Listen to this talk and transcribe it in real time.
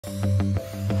Hey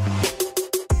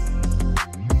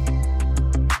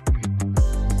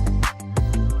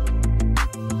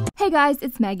guys,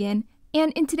 it's Megan,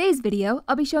 and in today's video,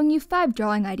 I'll be showing you 5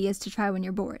 drawing ideas to try when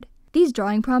you're bored. These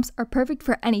drawing prompts are perfect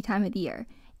for any time of the year,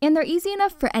 and they're easy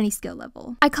enough for any skill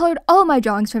level. I colored all of my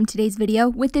drawings from today's video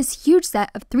with this huge set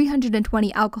of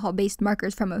 320 alcohol-based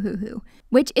markers from Ohuhu,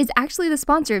 which is actually the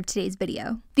sponsor of today's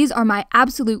video. These are my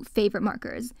absolute favorite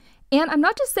markers. And I'm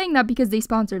not just saying that because they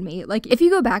sponsored me. Like, if you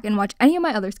go back and watch any of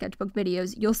my other sketchbook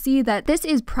videos, you'll see that this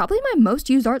is probably my most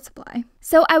used art supply.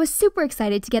 So I was super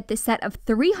excited to get this set of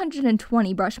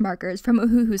 320 brush markers from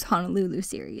Ohuhu's Honolulu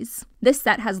series. This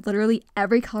set has literally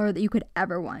every color that you could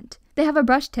ever want. They have a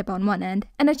brush tip on one end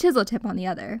and a chisel tip on the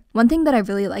other. One thing that I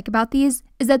really like about these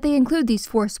is that they include these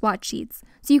 4 swatch sheets,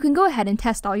 so you can go ahead and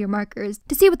test all your markers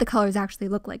to see what the colors actually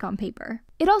look like on paper.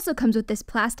 It also comes with this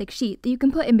plastic sheet that you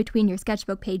can put in between your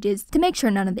sketchbook pages to make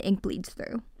sure none of the ink bleeds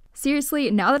through.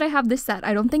 Seriously, now that I have this set,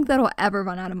 I don't think that I'll ever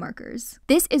run out of markers.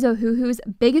 This is Ohuhu's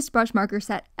biggest brush marker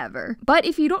set ever. But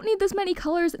if you don't need this many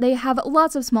colors, they have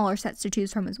lots of smaller sets to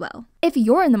choose from as well. If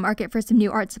you're in the market for some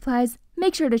new art supplies,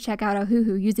 make sure to check out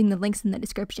Ohuhu using the links in the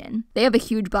description. They have a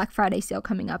huge Black Friday sale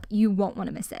coming up. You won't want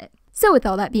to miss it. So with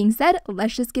all that being said,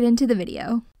 let's just get into the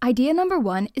video. Idea number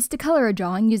 1 is to color a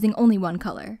drawing using only one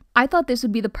color. I thought this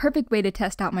would be the perfect way to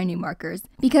test out my new markers,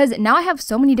 because now I have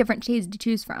so many different shades to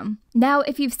choose from. Now,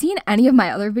 if you've seen any of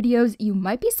my other videos, you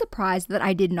might be surprised that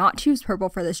I did not choose purple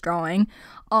for this drawing.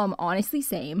 Honestly,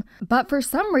 same. But for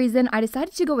some reason, I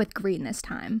decided to go with green this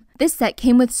time. This set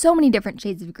came with so many different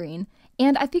shades of green,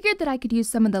 and I figured that I could use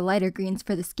some of the lighter greens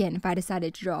for the skin if I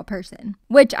decided to draw a person.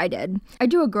 Which I did. I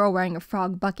drew a girl wearing a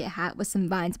frog bucket hat with some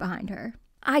vines behind her.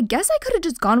 I guess I could have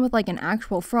just gone with like an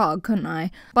actual frog, couldn't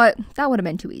I? But that would have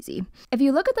been too easy. If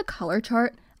you look at the color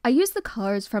chart, I used the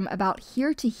colors from about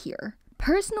here to here.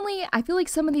 Personally, I feel like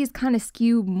some of these kind of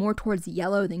skew more towards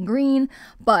yellow than green,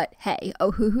 but hey,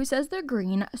 Ohuhu says they're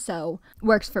green, so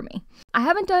works for me. I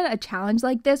haven't done a challenge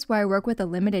like this where I work with a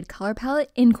limited color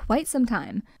palette in quite some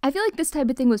time. I feel like this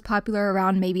type of thing was popular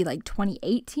around maybe like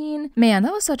 2018. Man,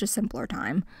 that was such a simpler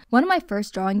time. One of my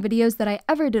first drawing videos that I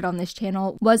ever did on this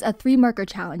channel was a 3 marker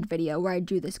challenge video where I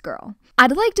drew this girl.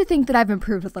 I'd like to think that I've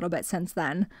improved a little bit since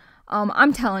then.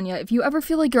 I'm telling you, if you ever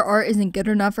feel like your art isn't good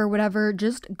enough or whatever,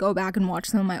 just go back and watch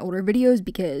some of my older videos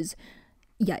because,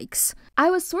 yikes. I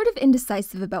was sort of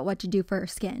indecisive about what to do for her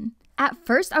skin. At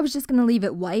first, I was just gonna leave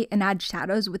it white and add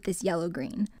shadows with this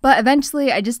yellow-green, but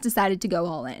eventually I just decided to go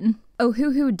all in.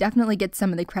 Ohuhu definitely gets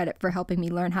some of the credit for helping me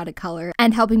learn how to color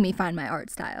and helping me find my art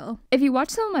style. If you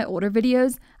watch some of my older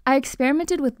videos, I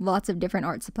experimented with lots of different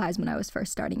art supplies when I was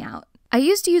first starting out. I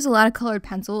used to use a lot of colored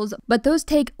pencils, but those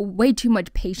take way too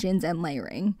much patience and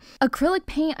layering. Acrylic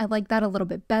paint, I like that a little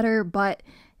bit better, but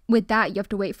with that, you have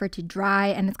to wait for it to dry,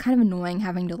 and it's kind of annoying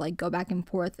having to like go back and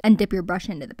forth and dip your brush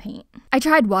into the paint. I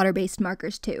tried water-based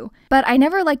markers too, but I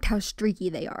never liked how streaky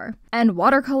they are. And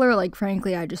watercolor, like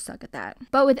frankly, I just suck at that.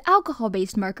 But with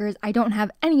alcohol-based markers, I don't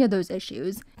have any of those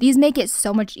issues. These make it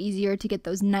so much easier to get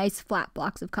those nice flat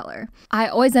blocks of color. I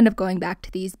always end up going back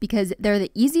to these because they're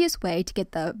the easiest way to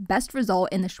get the best result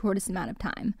in the shortest amount of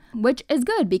time. Which is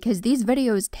good because these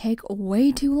videos take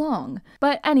way too long.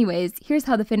 But anyways, here's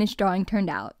how the finished drawing turned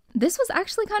out. This was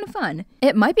actually kind of fun.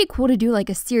 It might be cool to do like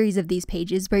a series of these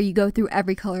pages where you go through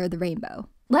every color of the rainbow.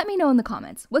 Let me know in the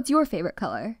comments, what's your favorite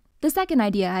color? The second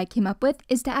idea I came up with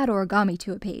is to add origami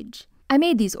to a page. I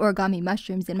made these origami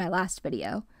mushrooms in my last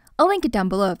video. I'll link it down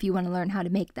below if you want to learn how to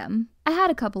make them. I had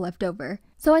a couple left over,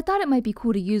 so I thought it might be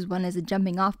cool to use one as a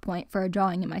jumping off point for a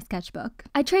drawing in my sketchbook.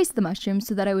 I traced the mushroom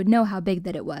so that I would know how big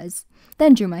that it was,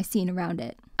 then drew my scene around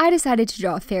it. I decided to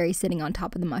draw a fairy sitting on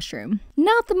top of the mushroom.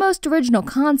 Not the most original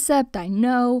concept, I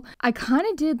know. I kind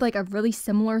of did like a really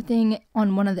similar thing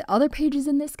on one of the other pages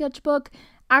in this sketchbook.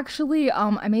 Actually,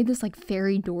 I made this like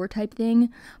fairy door type thing,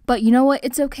 but you know what?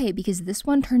 It's okay because this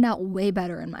one turned out way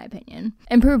better in my opinion.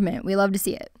 Improvement, we love to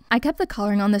see it. I kept the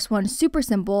coloring on this one super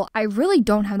simple. I really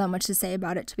don't have that much to say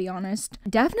about it, to be honest.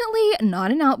 Definitely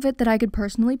not an outfit that I could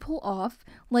personally pull off.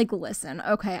 Like, listen,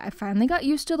 okay, I finally got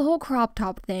used to the whole crop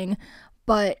top thing,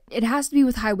 but it has to be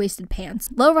with high-waisted pants.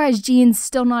 Low-rise jeans,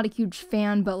 still not a huge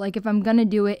fan, but like if I'm gonna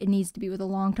do it, it needs to be with a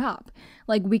long top.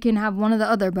 Like we can have one or the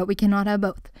other, but we cannot have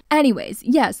both. Anyways,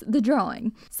 yes, the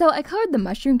drawing. So I colored the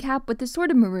mushroom cap with this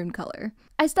sort of maroon color.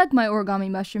 I stuck my origami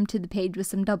mushroom to the page with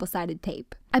some double-sided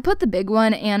tape. I put the big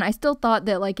one, and I still thought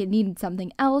that it needed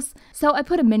something else, so I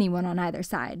put a mini one on either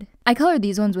side. I colored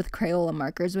these ones with Crayola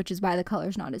markers, which is why the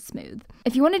color's not as smooth.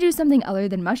 If you want to do something other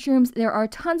than mushrooms, there are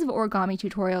tons of origami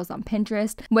tutorials on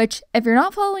Pinterest, which, if you're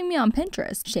not following me on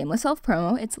Pinterest, shameless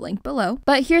self-promo, it's linked below.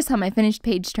 But here's how my finished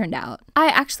page turned out. I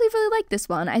actually really like this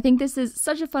one. I think this is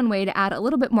such a fun way to add a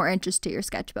little bit more interest to your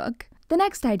sketchbook. The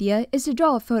next idea is to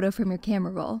draw a photo from your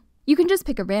camera roll. You can just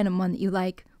pick a random one that you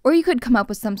like, or you could come up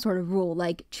with some sort of rule,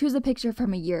 like choose a picture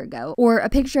from a year ago, or a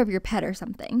picture of your pet or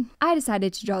something. I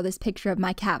decided to draw this picture of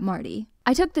my cat Marty.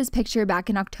 I took this picture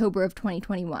back in October of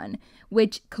 2021,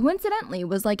 which coincidentally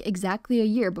was exactly a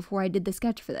year before I did the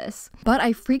sketch for this. But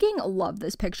I freaking love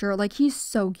this picture, he's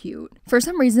so cute. For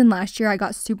some reason last year I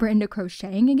got super into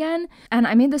crocheting again, and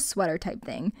I made this sweater type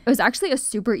thing. It was actually a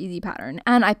super easy pattern,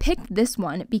 and I picked this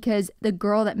one because the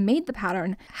girl that made the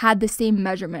pattern had the same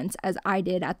measurements as I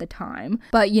did at the time.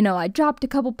 But I dropped a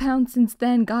couple pounds since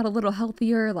then, got a little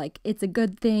healthier, it's a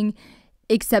good thing,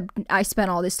 except I spent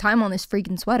all this time on this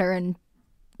freaking sweater and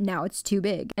now it's too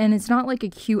big. And it's not a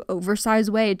cute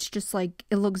oversized way, it's just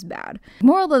it looks bad.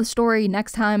 Moral of the story,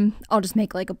 next time I'll just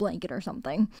make a blanket or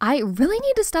something. I really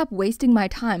need to stop wasting my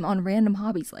time on random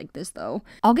hobbies like this though.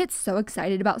 I'll get so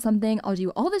excited about something, I'll do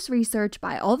all this research,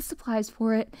 buy all the supplies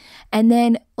for it, and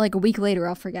then a week later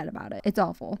I'll forget about it. It's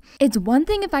awful. It's one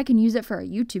thing if I can use it for a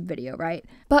YouTube video, right?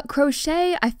 But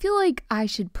crochet, I feel like I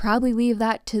should probably leave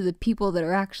that to the people that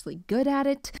are actually good at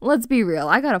it. Let's be real,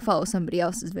 I gotta follow somebody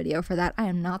else's video for that. I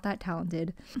am not that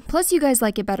talented. Plus, you guys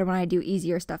like it better when I do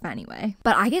easier stuff anyway.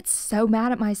 But I get so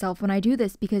mad at myself when I do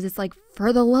this because it's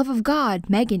for the love of God,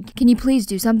 Megan, can you please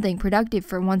do something productive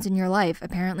for once in your life?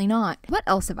 Apparently not. What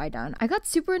else have I done? I got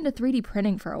super into 3D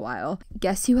printing for a while.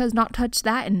 Guess who has not touched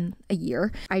that in a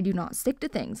year? I do not stick to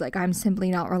things. I'm simply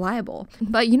not reliable.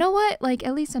 But you know what?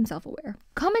 At least I'm self-aware.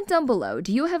 Comment down below.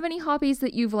 Do you have any hobbies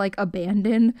that you've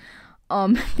abandoned?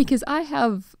 Because I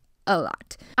have a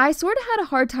lot. I sort of had a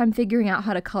hard time figuring out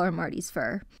how to color Marty's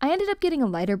fur. I ended up getting a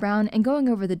lighter brown and going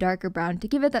over the darker brown to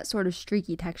give it that sort of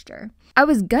streaky texture. I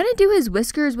was gonna do his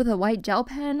whiskers with a white gel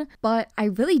pen, but I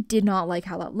really did not like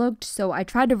how that looked, so I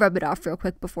tried to rub it off real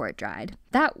quick before it dried.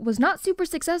 That was not super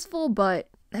successful, but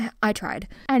I tried.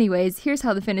 Anyways, here's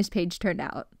how the finished page turned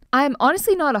out. I'm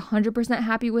honestly not 100%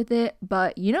 happy with it,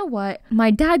 but you know what?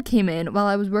 My dad came in while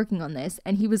I was working on this,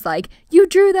 and he was like, "You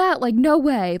drew that? No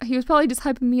way." He was probably just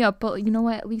hyping me up, but you know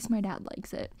what? At least my dad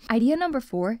likes it. Idea number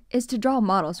 4 is to draw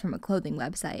models from a clothing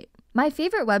website. My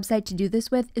favorite website to do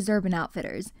this with is Urban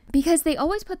Outfitters, because they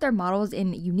always put their models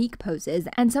in unique poses,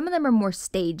 and some of them are more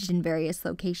staged in various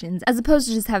locations, as opposed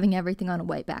to just having everything on a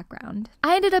white background.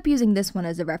 I ended up using this one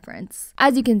as a reference.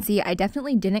 As you can see, I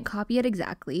definitely didn't copy it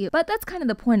exactly, but that's kind of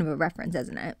the point of a reference,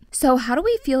 isn't it? So how do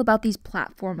we feel about these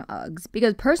platform Uggs?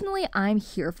 Because personally, I'm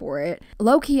here for it.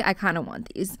 Low-key, I kind of want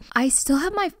these. I still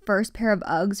have my first pair of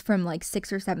Uggs from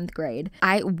 6th or 7th grade.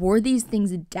 I wore these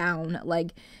things down,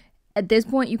 at this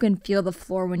point, you can feel the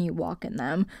floor when you walk in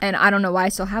them. And I don't know why I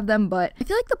still have them, but I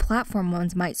feel like the platform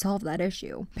ones might solve that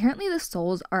issue. Apparently, the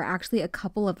soles are actually a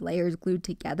couple of layers glued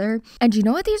together. And you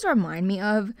know what these remind me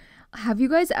of? Have you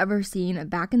guys ever seen,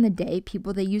 back in the day,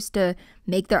 people that used to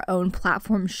make their own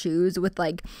platform shoes with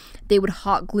they would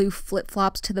hot glue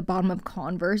flip-flops to the bottom of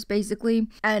Converse, basically?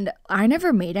 And I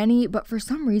never made any, but for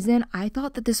some reason, I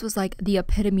thought that this was the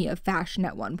epitome of fashion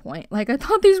at one point. I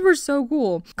thought these were so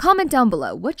cool. Comment down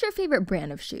below, what's your favorite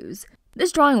brand of shoes?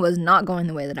 This drawing was not going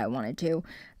the way that I wanted to.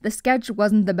 The sketch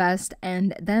wasn't the best,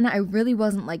 and then I really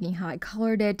wasn't liking how I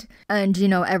colored it, and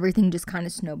everything just kind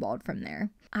of snowballed from there.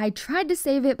 I tried to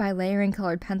save it by layering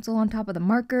colored pencil on top of the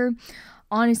marker.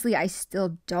 Honestly, I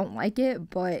still don't like it,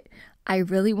 but I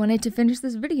really wanted to finish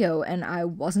this video and I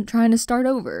wasn't trying to start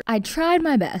over. I tried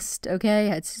my best,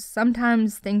 okay?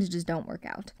 Sometimes things just don't work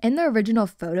out. In the original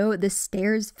photo, the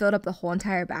stairs filled up the whole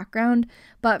entire background,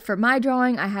 but for my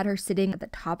drawing, I had her sitting at the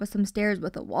top of some stairs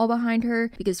with a wall behind her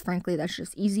because frankly, that's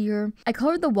just easier. I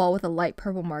colored the wall with a light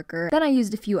purple marker, then I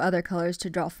used a few other colors to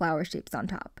draw flower shapes on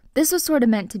top. This was sort of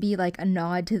meant to be like a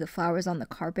nod to the flowers on the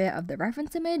carpet of the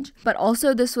reference image, but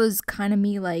also this was kind of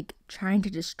me like trying to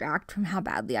distract from how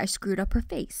badly I screwed up her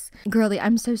face. Girlie,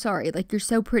 I'm so sorry, like you're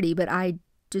so pretty, but I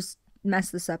just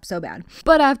messed this up so bad.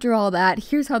 But after all that,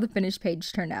 here's how the finished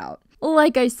page turned out.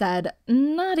 Like I said,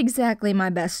 not exactly my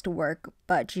best work,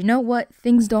 but you know what?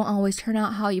 Things don't always turn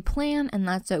out how you plan, and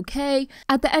that's okay.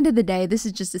 At the end of the day, this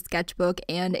is just a sketchbook,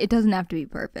 and it doesn't have to be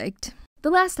perfect. The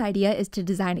last idea is to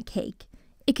design a cake.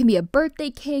 It can be a birthday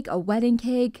cake, a wedding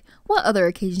cake. What other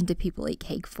occasion do people eat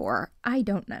cake for? I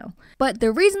don't know. But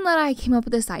the reason that I came up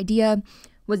with this idea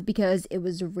was because it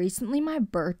was recently my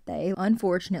birthday,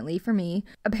 unfortunately for me.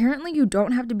 Apparently, you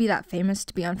don't have to be that famous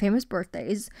to be on famous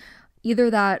birthdays.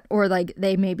 Either that or like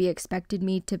they maybe expected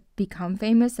me to become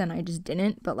famous and I just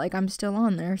didn't, but like I'm still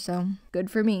on there, so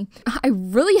good for me. I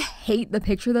really hate the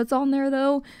picture that's on there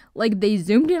though. Like they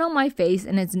zoomed in on my face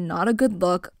and it's not a good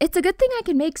look. It's a good thing I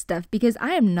can make stuff because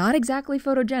I am not exactly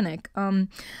photogenic.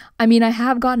 I mean, I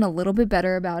have gotten a little bit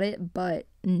better about it, but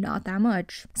not that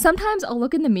much. Sometimes I'll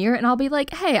look in the mirror and I'll be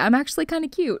like, hey, I'm actually kind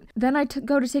of cute. Then I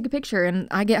go to take a picture and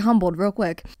I get humbled real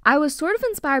quick. I was sort of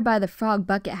inspired by the frog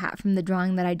bucket hat from the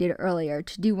drawing that I did earlier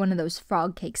to do one of those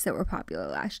frog cakes that were popular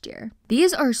last year.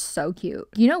 These are so cute.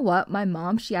 You know what? My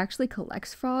mom, she actually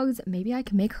collects frogs. Maybe I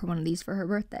can make her one of these for her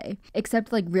birthday.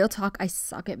 Except like real talk, I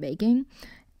suck at baking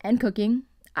and cooking.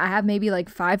 I have maybe like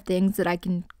 5 things that I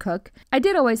can cook. I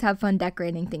did always have fun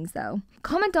decorating things though.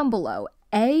 Comment down below.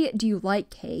 A, do you like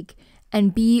cake?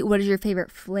 And B, what is your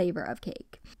favorite flavor of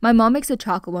cake? My mom makes a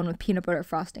chocolate one with peanut butter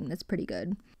frosting that's pretty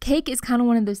good. Cake is kind of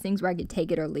one of those things where I could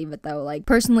take it or leave it though. Like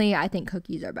personally, I think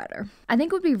cookies are better. I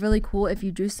think it would be really cool if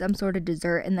you do some sort of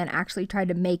dessert and then actually try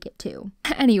to make it too.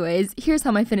 Anyways, here's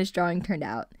how my finished drawing turned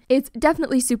out. It's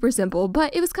definitely super simple,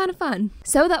 but it was kind of fun.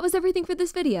 So that was everything for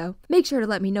this video. Make sure to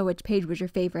let me know which page was your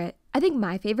favorite. I think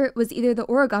my favorite was either the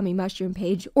origami mushroom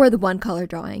page or the one color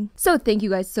drawing. So thank you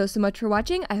guys so much for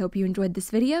watching. I hope you enjoyed this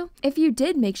video. If you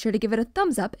did, make sure to give it a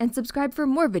thumbs up and subscribe for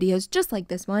more videos just like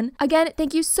this one. Again,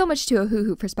 thank you so much to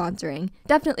Ohuhu for sponsoring.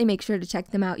 Definitely make sure to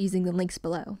check them out using the links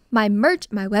below. My merch,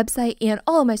 my website, and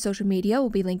all of my social media will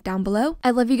be linked down below.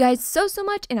 I love you guys so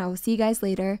much and I will see you guys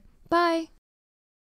later. Bye!